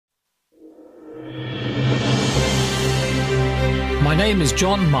My name is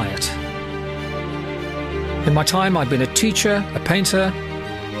John Myatt. In my time, I've been a teacher, a painter,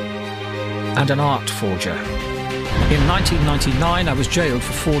 and an art forger. In 1999, I was jailed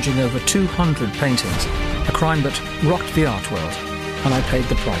for forging over 200 paintings, a crime that rocked the art world, and I paid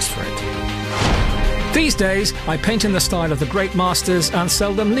the price for it. These days, I paint in the style of the great masters and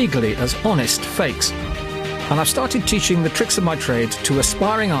sell them legally as honest fakes. And I've started teaching the tricks of my trade to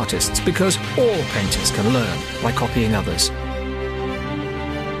aspiring artists because all painters can learn by copying others.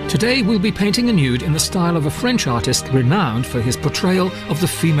 Today we'll be painting a nude in the style of a French artist renowned for his portrayal of the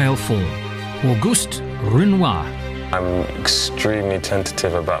female form, Auguste Renoir. I'm extremely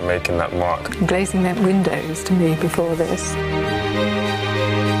tentative about making that mark. Glazing them windows to me before this.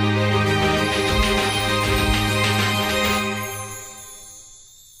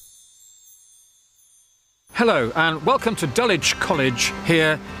 Hello and welcome to Dulwich College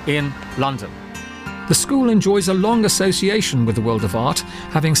here in London. The school enjoys a long association with the world of art,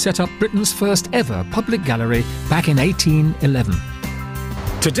 having set up Britain's first ever public gallery back in 1811.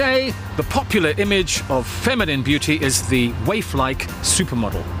 Today, the popular image of feminine beauty is the waif-like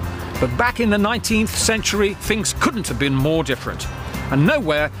supermodel. But back in the 19th century, things couldn't have been more different. And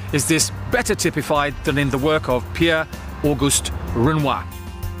nowhere is this better typified than in the work of Pierre-Auguste Renoir.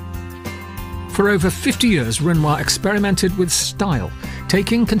 For over 50 years, Renoir experimented with style,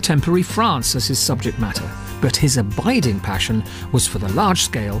 taking contemporary France as his subject matter. But his abiding passion was for the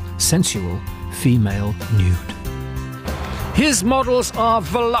large-scale, sensual, female nude. His models are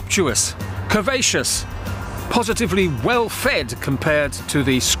voluptuous, curvaceous, positively well-fed compared to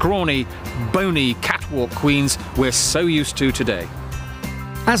the scrawny, bony catwalk queens we're so used to today.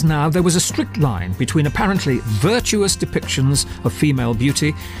 As now, there was a strict line between apparently virtuous depictions of female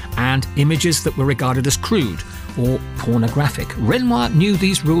beauty and images that were regarded as crude or pornographic. Renoir knew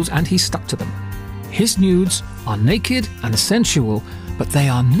these rules and he stuck to them. His nudes are naked and sensual, but they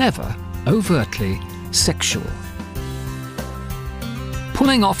are never overtly sexual.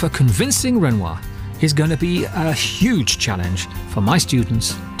 Pulling off a convincing Renoir is going to be a huge challenge for my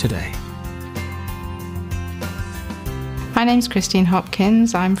students today. My name's Christine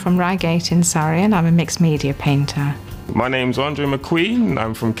Hopkins. I'm from Reigate in Surrey and I'm a mixed media painter. My name's Andre McQueen.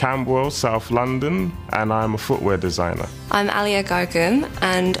 I'm from Camberwell, South London, and I'm a footwear designer. I'm Alia Gargun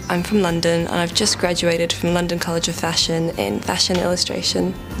and I'm from London and I've just graduated from London College of Fashion in fashion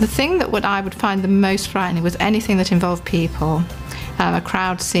illustration. The thing that I would find the most frightening was anything that involved people. A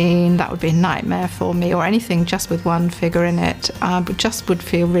crowd scene, that would be a nightmare for me, or anything just with one figure in it. I would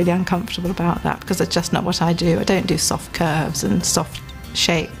feel really uncomfortable about that because it's just not what I do. I don't do soft curves and soft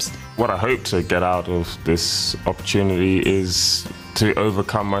shapes. What I hope to get out of this opportunity is to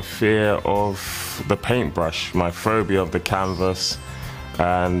overcome my fear of the paintbrush, my phobia of the canvas,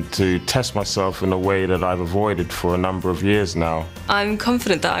 and to test myself in a way that I've avoided for a number of years now. I'm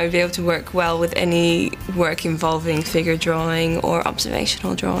confident that I would be able to work well with any work involving figure drawing or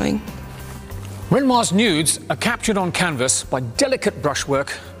observational drawing. Renoir's nudes are captured on canvas by delicate brushwork,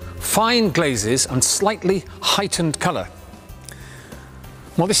 fine glazes and slightly heightened colour.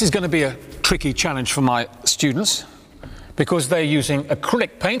 Well, this is going to be a tricky challenge for my students because they're using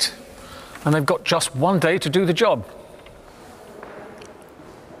acrylic paint and they've got just one day to do the job.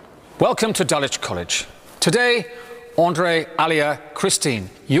 Welcome to Dulwich College. Today, Andre, Alia,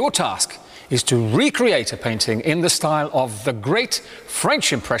 Christine, your task is to recreate a painting in the style of the great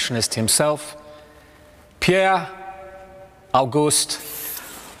French impressionist himself, Pierre-Auguste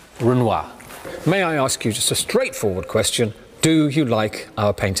Renoir. May I ask you just a straightforward question? Do you like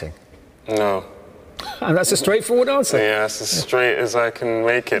our painting? No. And that's a straightforward answer. Yeah, it's as straight as I can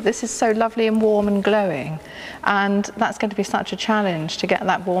make it. This is so lovely and warm and glowing, and that's going to be such a challenge to get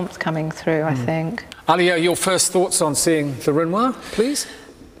that warmth coming through, I think. Alia, your first thoughts on seeing the Renoir, please?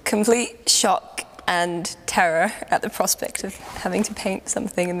 Complete shock and terror at the prospect of having to paint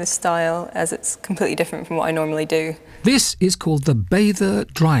something in this style, as it's completely different from what I normally do. This is called The Bather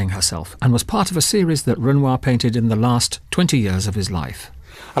Drying Herself and was part of a series that Renoir painted in the last 20 years of his life.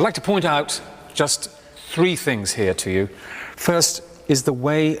 I'd like to point out just three things here to you. First is the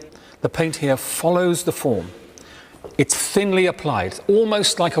way the paint here follows the form. It's thinly applied,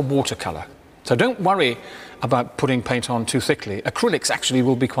 almost like a watercolour. So don't worry about putting paint on too thickly. Acrylics actually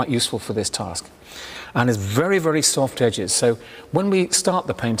will be quite useful for this task. And it's very, very soft edges. So when we start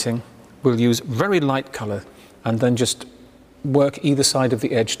the painting, we'll use very light colour and then just work either side of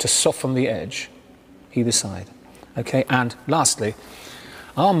the edge to soften the edge, either side. Okay, and lastly,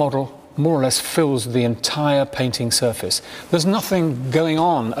 our model more or less fills the entire painting surface. There's nothing going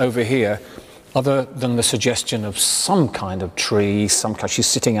on over here other than the suggestion of some kind of tree, she's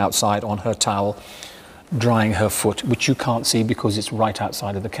sitting outside on her towel. drying her foot, which you can't see because it's right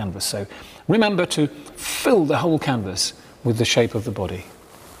outside of the canvas. So remember to fill the whole canvas with the shape of the body.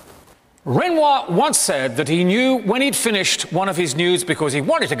 Renoir once said that he knew when he'd finished one of his nudes because he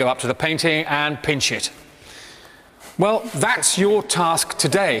wanted to go up to the painting and pinch it. Well, that's your task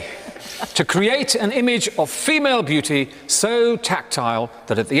today, to create an image of female beauty so tactile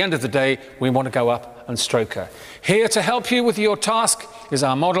that at the end of the day we want to go up and stroke her. Here to help you with your task is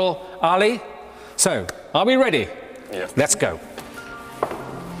our model, Ali. So, are we ready? Yeah. Let's go.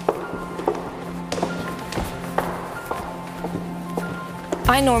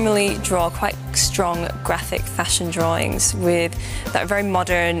 I normally draw quite strong graphic fashion drawings that are very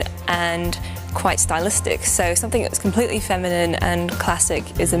modern and quite stylistic. So something that's completely feminine and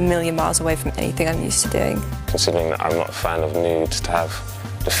classic is a million miles away from anything I'm used to doing. Considering that I'm not a fan of nudes, to have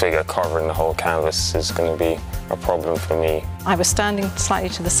the figure covering the whole canvas is going to be a problem for me. I was standing slightly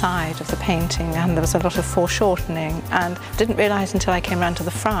to the side of the painting and there was a lot of foreshortening, and didn't realise until I came round to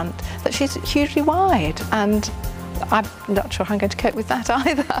the front that she's hugely wide, and I'm not sure how I'm going to cope with that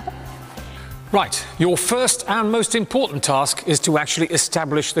either. Right, your first and most important task is to actually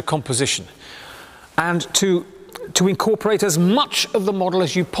establish the composition and to incorporate as much of the model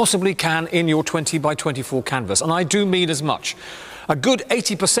as you possibly can in your 20 by 24 canvas. And I do mean as much. A good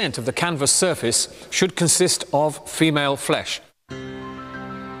 80% of the canvas surface should consist of female flesh.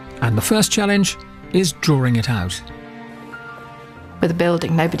 And the first challenge is drawing it out. With a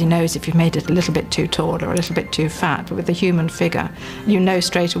building, nobody knows if you've made it a little bit too tall or a little bit too fat, but with a human figure, you know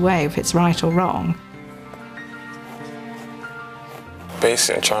straight away if it's right or wrong.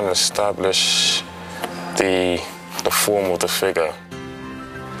 Basically, I'm trying to establish the form of the figure.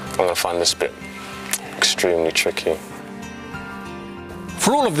 I'm going to find this bit extremely tricky.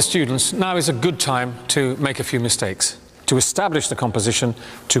 For all of the students, now is a good time to make a few mistakes, to establish the composition,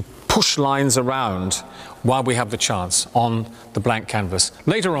 to push lines around while we have the chance on the blank canvas.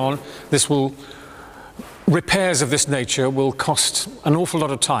 Later on, repairs of this nature will cost an awful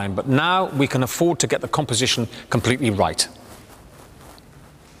lot of time, but now we can afford to get the composition completely right.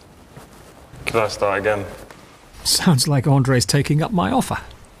 Can I start again? Sounds like Andre's taking up my offer.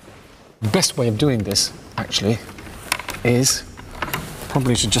 The best way of doing this, actually, is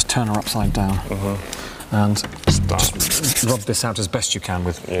probably to just turn her upside down and just rub this out as best you can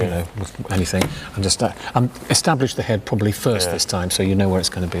with, you know, with anything, and just establish the head probably first this time, so you know where it's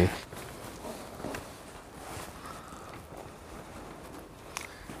going to be.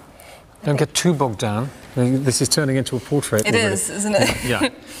 Don't get too bogged down. This is turning into a portrait. It is, isn't it? Yeah.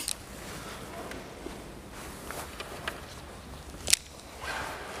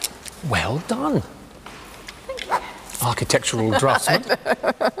 Well done. Architectural draftsman.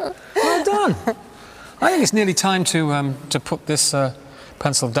 Well done. I think it's nearly time to put this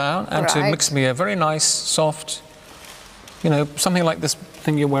pencil down and to mix me a very nice, soft, you know, something like this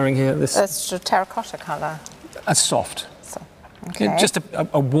thing you're wearing here. That's a terracotta colour. A soft. Okay. Just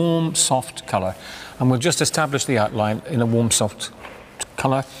a warm, soft colour. And we'll just establish the outline in a warm, soft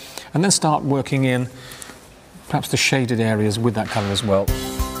colour and then start working in perhaps the shaded areas with that colour as well.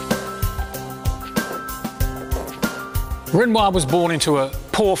 Renoir was born into a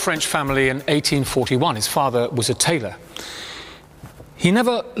poor French family in 1841. His father was a tailor. He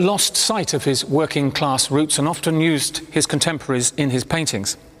never lost sight of his working-class roots and often used his contemporaries in his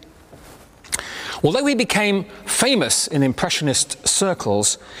paintings. Although he became famous in Impressionist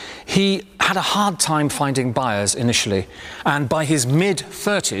circles, he had a hard time finding buyers initially, and by his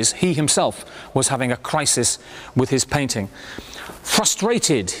mid-30s, he himself was having a crisis with his painting.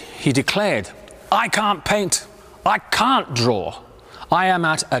 Frustrated, he declared, "I can't paint. I can't draw. I am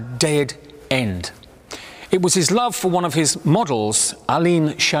at a dead end." It was his love for one of his models,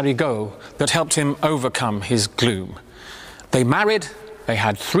 Aline Charigot, that helped him overcome his gloom. They married, they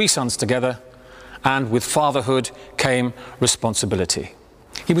had 3 sons together, and with fatherhood came responsibility.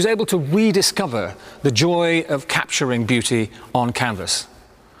 He was able to rediscover the joy of capturing beauty on canvas.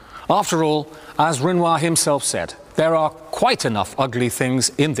 After all, as Renoir himself said, there are quite enough ugly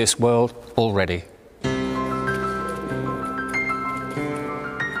things in this world already.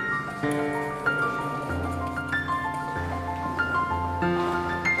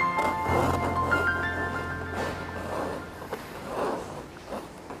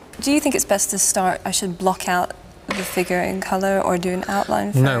 Do you think it's best to start, I should block out the figure in colour or do an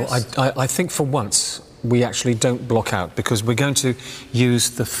outline first? No, I think for once we actually don't block out, because we're going to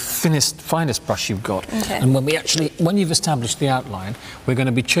use the finest brush you've got. Okay. And when you've established the outline, we're going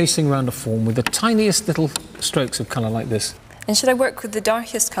to be chasing around a form with the tiniest little strokes of colour like this. And should I work with the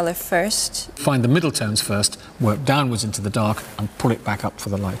darkest colour first? Find the middle tones first, work downwards into the dark and pull it back up for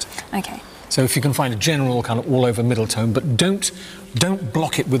the light. Okay. So if you can find a general kind of all-over middle tone, but don't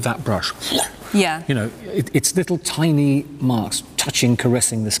block it with that brush. Yeah. You know, it's little tiny marks touching,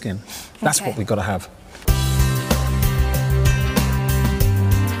 caressing the skin. That's Okay. what we've got to have.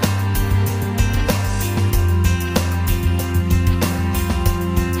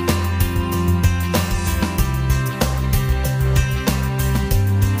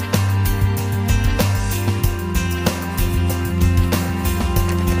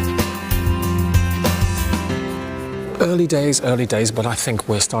 Early days, but I think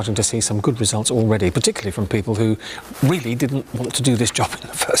we're starting to see some good results already, particularly from people who really didn't want to do this job in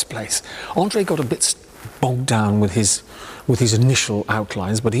the first place. Andre got a bit bogged down with his initial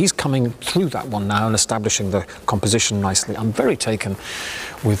outlines, but he's coming through that one now and establishing the composition nicely. I'm very taken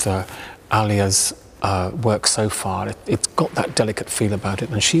with Alia's work so far. It's got that delicate feel about it,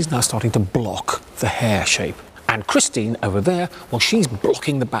 and she's now starting to block the hair shape. And Christine over there, well, she's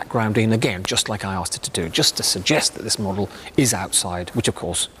blocking the background in again, just like I asked her to do, just to suggest that this model is outside, which of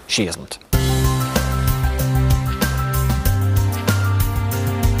course she isn't.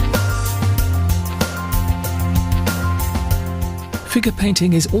 Figure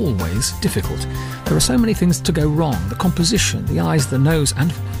painting is always difficult. There are so many things to go wrong: the composition, the eyes, the nose,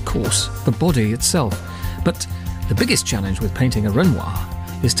 and of course, the body itself. But the biggest challenge with painting a Renoir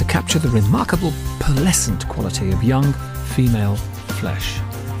is to capture the remarkable pearlescent quality of young female flesh.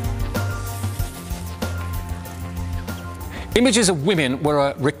 Images of women were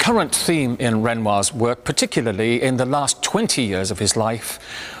a recurrent theme in Renoir's work, particularly in the last 20 years of his life,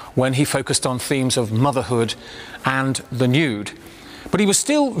 when he focused on themes of motherhood and the nude. But he was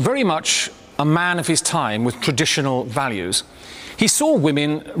still very much a man of his time with traditional values. He saw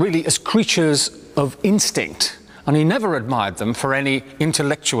women really as creatures of instinct, and he never admired them for any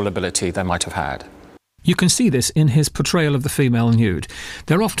intellectual ability they might have had. You can see this in his portrayal of the female nude.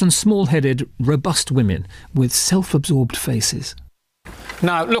 They're often small-headed, robust women with self-absorbed faces.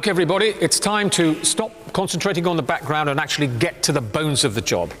 Now, look, everybody, it's time to stop concentrating on the background and actually get to the bones of the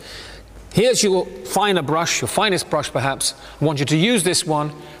job. Here's your finer brush, your finest brush perhaps. I want you to use this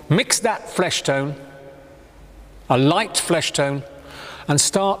one, mix that flesh tone, a light flesh tone, and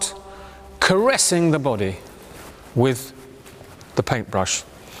start caressing the body with the paintbrush.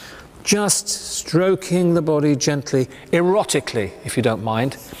 Just stroking the body gently, erotically, if you don't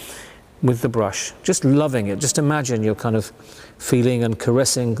mind, with the brush. Just loving it. Just imagine you're kind of feeling and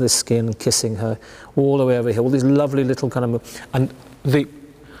caressing the skin, kissing her all the way over here. All these lovely little kind of... And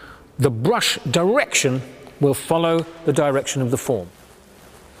the brush direction will follow the direction of the form.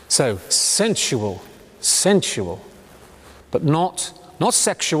 So, sensual, but not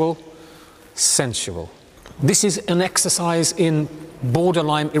sexual, sensual. This is an exercise in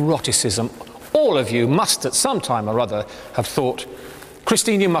borderline eroticism. All of you must at some time or other have thought,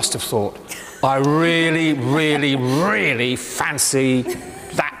 Christine, you must have thought, I really, really, really fancy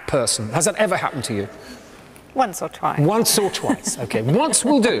that person. Has that ever happened to you? Once or twice. Once or twice, okay. Once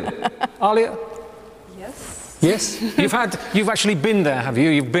will do. Alia? Yes. Yes? You've actually been there, have you?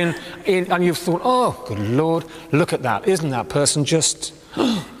 You've been in and you've thought, oh, good Lord, look at that. Isn't that person just...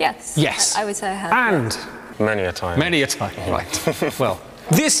 Yes. Yes. I would say I have. And... Many a time. Many a time, right. Well,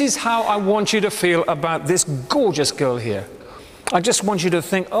 this is how I want you to feel about this gorgeous girl here. I just want you to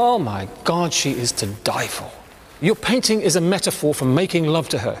think, oh my God, she is to die for. Your painting is a metaphor for making love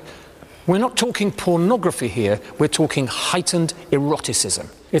to her. We're not talking pornography here, we're talking heightened eroticism.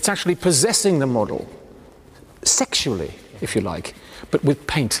 It's actually possessing the model, sexually, if you like, but with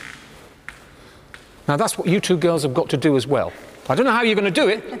paint. Now that's what you two girls have got to do as well. I don't know how you're going to do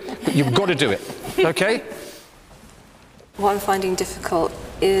it, but you've got to do it, okay? What I'm finding difficult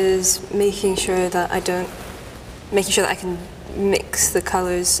is making sure that I can mix the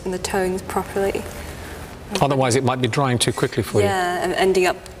colours and the tones properly. Otherwise it might be drying too quickly for you. Yeah, and ending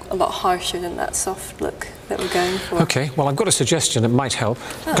up a lot harsher than that soft look that we're going for. Okay, well I've got a suggestion that might help.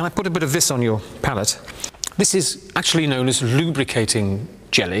 Oh. Can I put a bit of this on your palette? This is actually known as lubricating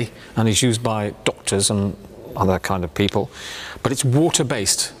jelly and is used by doctors and other kind of people, but it's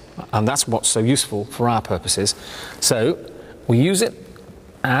water-based, and that's what's so useful for our purposes. So we use it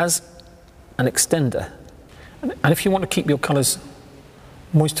as an extender, and if you want to keep your colours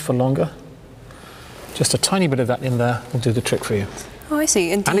moist for longer, just a tiny bit of that in there will do the trick for you. Oh, I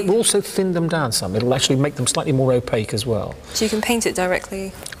see. And it will also thin them down some. It'll actually make them slightly more opaque as well. So you can paint it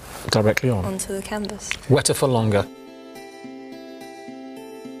directly on onto the canvas. Wetter for longer.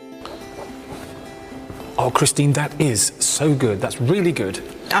 Oh, Christine, that is so good. That's really good.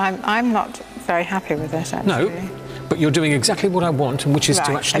 I'm not very happy with it, actually. No, but you're doing exactly what I want, and which is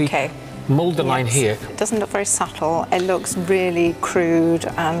to actually mould the line here. It doesn't look very subtle. It looks really crude,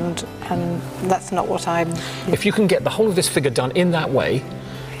 and that's not what I'm... If you can get the whole of this figure done in that way,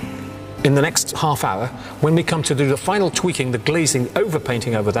 in the next half hour, when we come to do the final tweaking, the glazing,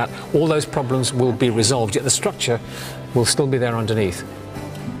 overpainting over that, all those problems will be resolved, yet the structure will still be there underneath.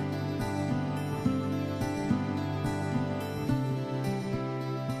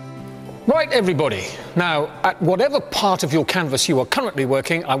 Right, everybody. Now, at whatever part of your canvas you are currently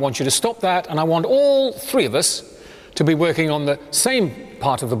working, I want you to stop that, and I want all three of us to be working on the same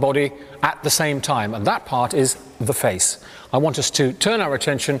part of the body at the same time, and that part is the face. I want us to turn our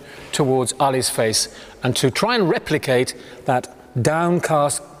attention towards Ali's face and to try and replicate that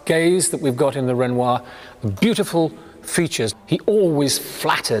downcast gaze that we've got in the Renoir, the beautiful features. He always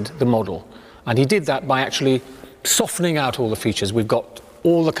flattered the model, and he did that by actually softening out all the features. We've got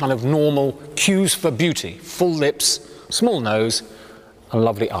all the kind of normal cues for beauty: full lips, small nose, and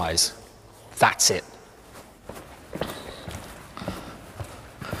lovely eyes. That's it.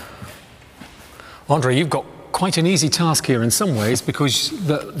 Andre, you've got quite an easy task here in some ways, because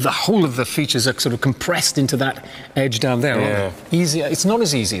the whole of the features are sort of compressed into that edge down there. Yeah. Easier. It's not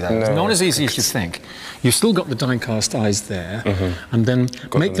as easy, though. No, it's not as easy as you think. You've still got the die-cast eyes there, and then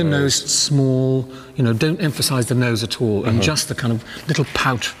make the nose small. You know, don't emphasise the nose at all, and just the kind of little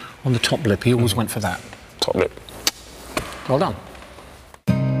pout on the top lip. He always went for that. Top lip. Well done.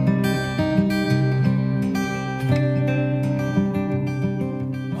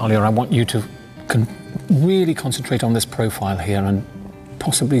 Alia, I want you to really concentrate on this profile here and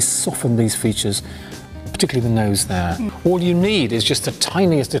possibly soften these features, particularly the nose there. All you need is just the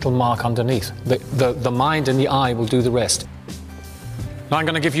tiniest little mark underneath. The mind and the eye will do the rest. Now I'm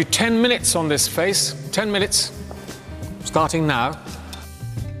going to give you 10 minutes on this face. 10 minutes, starting now.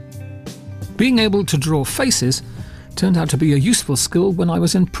 Being able to draw faces turned out to be a useful skill when I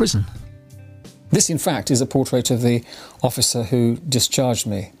was in prison. This, in fact, is a portrait of the officer who discharged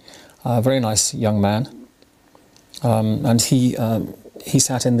me. A very nice young man, and he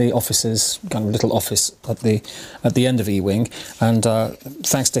sat in the office's kind of little office at the end of E-Wing, and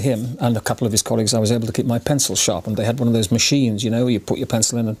thanks to him and a couple of his colleagues, I was able to keep my pencil sharp. And they had one of those machines, you know, where you put your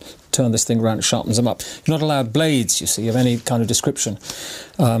pencil in and turn this thing around, it sharpens them up. You're not allowed blades, you see, of any kind of description.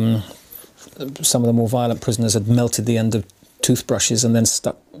 Some of the more violent prisoners had melted the end of toothbrushes and then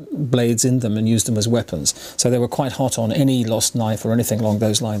stuck blades in them and used them as weapons. So they were quite hot on any lost knife or anything along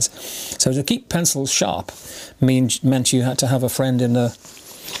those lines. So to keep pencils sharp meant you had to have a friend in the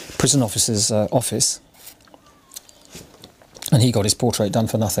prison officer's office, and he got his portrait done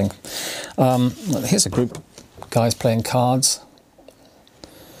for nothing. Here's a group of guys playing cards.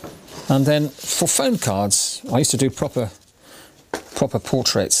 And then for phone cards, I used to do proper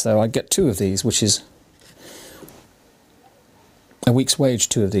portraits, so I'd get two of these, which is a week's wage,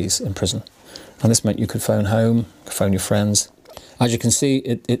 two of these in prison. And this meant you could phone home, phone your friends. As you can see,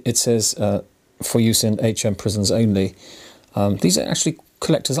 it says for use in HM prisons only. These are actually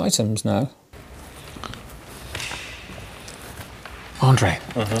collector's items now. Andre,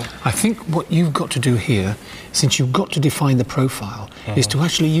 I think what you've got to do here, since you've got to define the profile, is to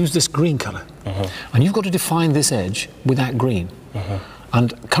actually use this green colour. And you've got to define this edge with that green.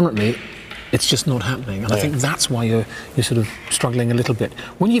 And currently, it's just not happening, and I think that's why you're sort of struggling a little bit.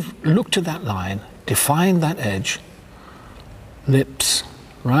 When you've looked at that line, define that edge, lips,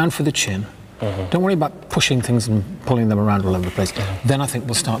 round for the chin. Don't worry about pushing things and pulling them around all over the place. Then I think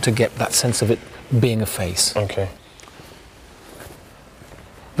we'll start to get that sense of it being a face. Okay.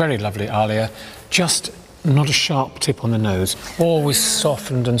 Very lovely, Alia. Just not a sharp tip on the nose. Always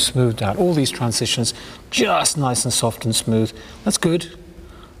softened and smoothed out. All these transitions, just nice and soft and smooth. That's good.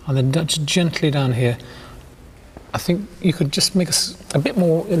 And then just gently down here. I think you could just make us a bit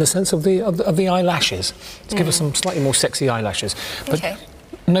more in the sense of the eyelashes. To give us some slightly more sexy eyelashes. But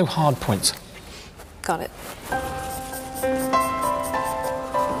no hard points. Got it.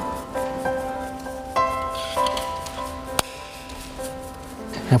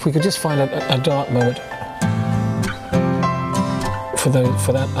 Now if we could just find a dark moment for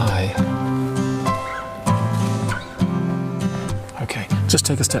that eye. Okay, just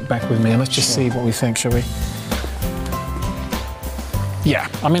take a step back with me and let's just see what we think, shall we? Yeah,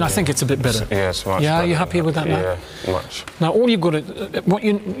 I mean, I think it's a bit better. Yeah, it's much Yeah, better. are you happy with that now? Yeah, much. Now, all you've got to, what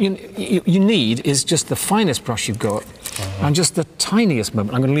you need is just the finest brush you've got and just the tiniest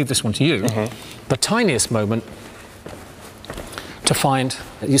moment. I'm going to leave this one to you. The tiniest moment to find,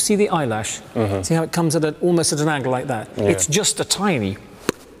 you see the eyelash? See how it comes at almost at an angle like that? Yeah. It's just a tiny,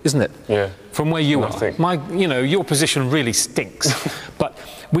 isn't it? Yeah. From where you Nothing. are. Your position really stinks. But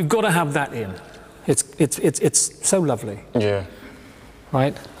we've got to have that in. It's so lovely. Yeah.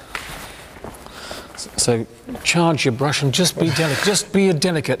 Right? So charge your brush and just be delicate. Just be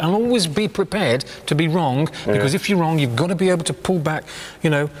delicate, and always be prepared to be wrong, because if you're wrong, you've got to be able to pull back, you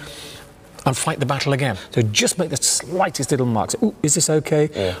know, and fight the battle again. So just make the slightest little marks. Ooh, is this okay?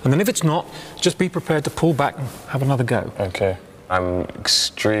 Yeah. And then if it's not, just be prepared to pull back and have another go. Okay. I'm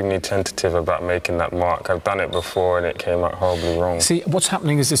extremely tentative about making that mark. I've done it before and it came out horribly wrong. See, what's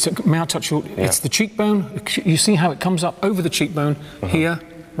happening is this. May I touch your... Yeah. It's the cheekbone. You see how it comes up over the cheekbone here,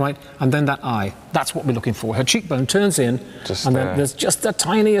 right? And then that eye. That's what we're looking for. Her cheekbone turns in, and then there's just the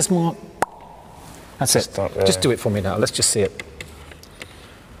tiniest mark. That's it. Just do it for me now. Let's just see it.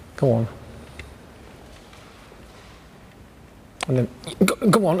 Go on. And then,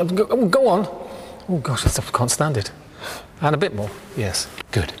 go on. Oh, gosh, I can't stand it. And a bit more. Yes.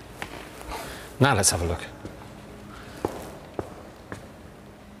 Good. Now let's have a look.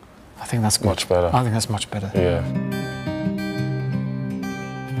 I think that's good. Much better. I think that's much better. Yeah.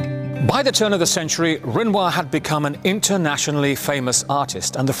 By the turn of the century, Renoir had become an internationally famous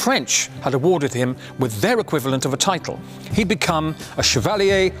artist, and the French had awarded him with their equivalent of a title. He'd become a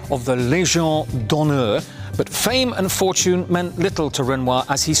Chevalier of the Légion d'honneur, but fame and fortune meant little to Renoir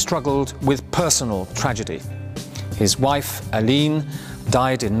as he struggled with personal tragedy. His wife, Aline,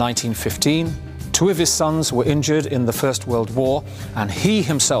 died in 1915. 2 of his sons were injured in the First World War, and he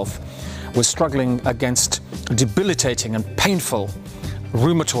himself was struggling against debilitating and painful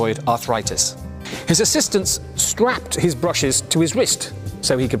rheumatoid arthritis. His assistants strapped his brushes to his wrist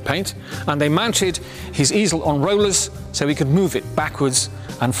so he could paint, and they mounted his easel on rollers so he could move it backwards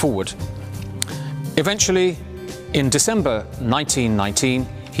and forward. Eventually, in December 1919,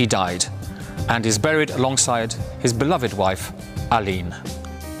 he died and is buried alongside his beloved wife, Aline.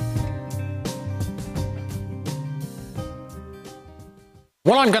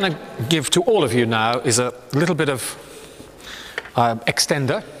 What I'm going to give to all of you now is a little bit of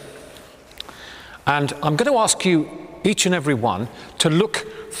extender, and I'm going to ask you, each and every one, to look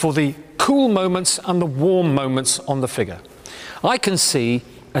for the cool moments and the warm moments on the figure. I can see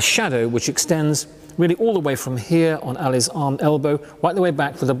a shadow which extends really all the way from here on Ali's arm, elbow, right the way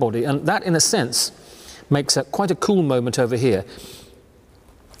back to the body, and that, in a sense, makes quite a cool moment over here.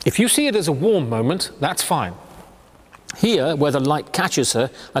 If you see it as a warm moment, that's fine. Here, where the light catches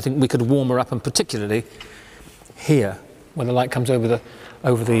her, I think we could warm her up, and particularly here, when the light comes onto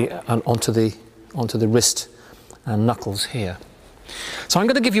the wrist and knuckles here. So I'm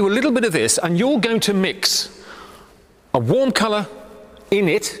going to give you a little bit of this, and you're going to mix a warm colour in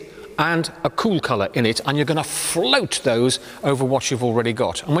it and a cool colour in it, and you're going to float those over what you've already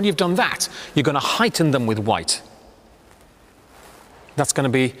got. And when you've done that, you're going to heighten them with white. That's going to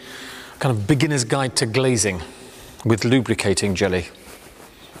be kind of beginner's guide to glazing with lubricating jelly.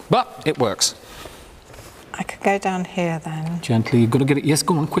 But it works. I could go down here then. Gently, you've got to get it. Yes,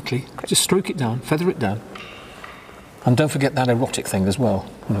 go on, quickly. Just stroke it down, feather it down. And don't forget that erotic thing as well.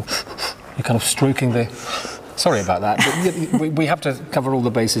 You're kind of stroking the... Sorry about that, but we have to cover all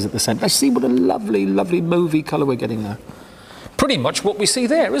the bases at the centre. See what a lovely, lovely mauvey colour we're getting there. Pretty much what we see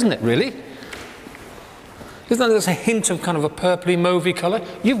there, isn't it, really? Isn't that there's a hint of kind of a purpley mauvey colour?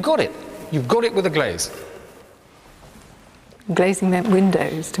 You've got it. You've got it with a glaze. Glazing meant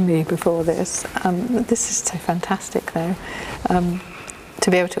windows to me before this. This is so fantastic, though,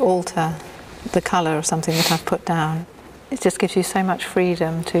 to be able to alter the colour of something that I've put down. It just gives you so much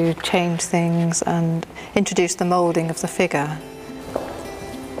freedom to change things and introduce the moulding of the figure.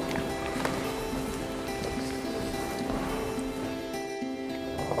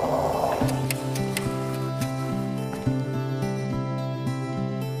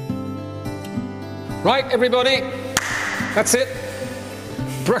 Right, everybody, that's it.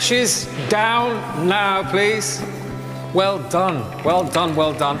 Brushes down now, please. Well done, well done,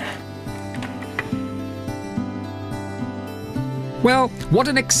 well done. Well, what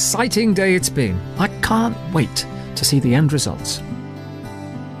an exciting day it's been. I can't wait to see the end results.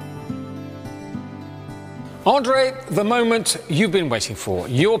 Andre, the moment you've been waiting for.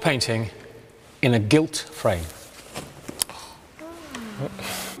 You're painting in a gilt frame.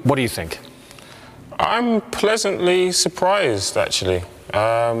 What do you think? I'm pleasantly surprised, actually.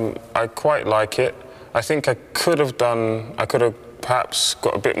 I quite like it. I think I could have perhaps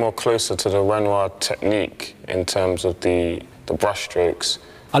got a bit more closer to the Renoir technique in terms of the brush strokes.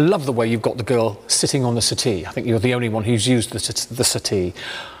 I love the way you've got the girl sitting on the settee. I think you're the only one who's used the settee.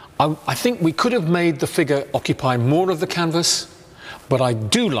 I think we could have made the figure occupy more of the canvas, but I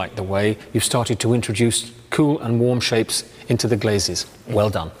do like the way you've started to introduce cool and warm shapes into the glazes. Well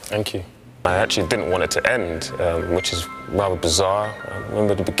done. Thank you. I actually didn't want it to end, which is rather bizarre. I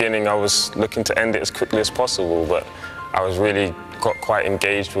remember at the beginning I was looking to end it as quickly as possible, but I was really got quite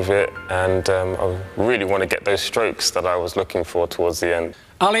engaged with it, and I really want to get those strokes that I was looking for towards the end.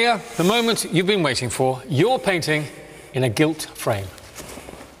 Alia, the moment you've been waiting for, you're painting in a gilt frame.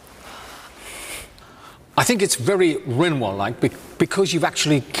 I think it's very Renoir-like because you've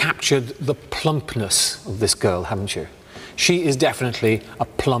actually captured the plumpness of this girl, haven't you? She is definitely a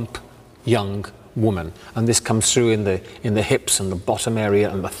plump, young woman, and this comes through in the hips and the bottom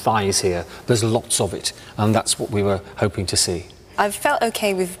area and the thighs here. There's lots of it, and that's what we were hoping to see. I've felt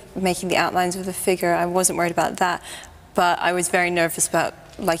okay with making the outlines of the figure. I wasn't worried about that, but I was very nervous about,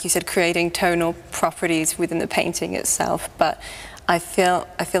 like you said, creating tonal properties within the painting itself. But I feel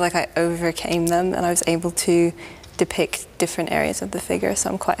like I overcame them, and I was able to depict different areas of the figure, so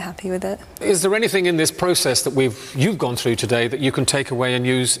I'm quite happy with it. Is there anything in this process that you've gone through today that you can take away and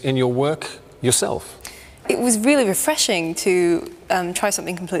use in your work yourself? It was really refreshing to try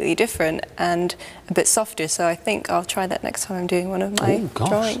something completely different and a bit softer, so I think I'll try that next time I'm doing one of my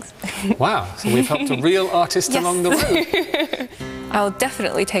drawings. Wow, so we've helped a real artist along the road. I'll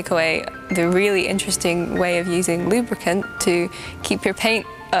definitely take away the really interesting way of using lubricant to keep your paint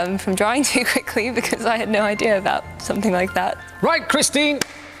from drying too quickly, because I had no idea about something like that. Right, Christine,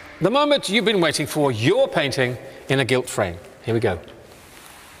 the moment you've been waiting for, you're painting in a gilt frame. Here we go.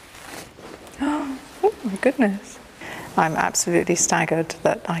 Oh my goodness. I'm absolutely staggered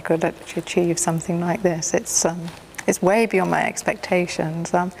that I could actually achieve something like this. It's way beyond my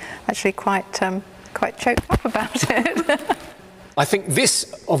expectations. I'm actually quite choked up about it. I think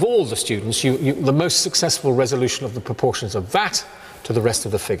this, of all the students, the most successful resolution of the proportions of that to the rest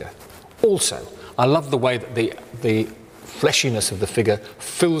of the figure. Also, I love the way that the fleshiness of the figure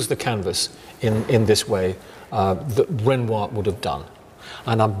fills the canvas in this way that Renoir would have done.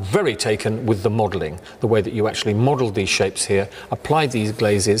 And I'm very taken with the modelling, the way that you actually modelled these shapes here, applied these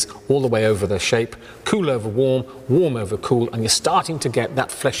glazes all the way over the shape, cool over warm, warm over cool, and you're starting to get that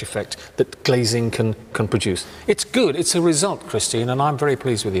flesh effect that glazing can produce. It's good, it's a result, Christine, and I'm very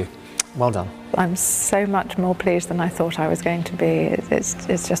pleased with you. Well done. I'm so much more pleased than I thought I was going to be.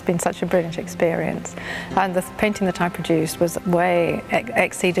 It's just been such a brilliant experience. And the painting that I produced was way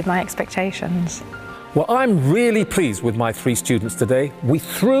exceeded my expectations. Well, I'm really pleased with my 3 students today. We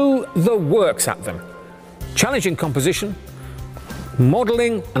threw the works at them. Challenging composition,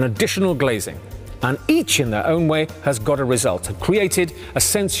 modelling and additional glazing. And each in their own way has got a result and created a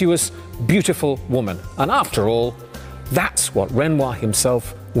sensuous, beautiful woman. And after all, that's what Renoir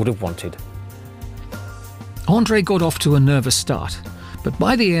himself would have wanted. André got off to a nervous start, but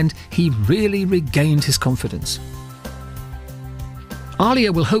by the end he really regained his confidence.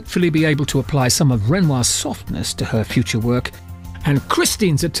 Alia will hopefully be able to apply some of Renoir's softness to her future work, and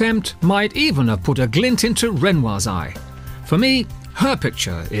Christine's attempt might even have put a glint into Renoir's eye. For me, her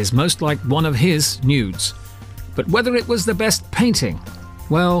picture is most like one of his nudes. But whether it was the best painting,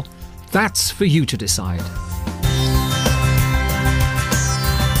 well, that's for you to decide.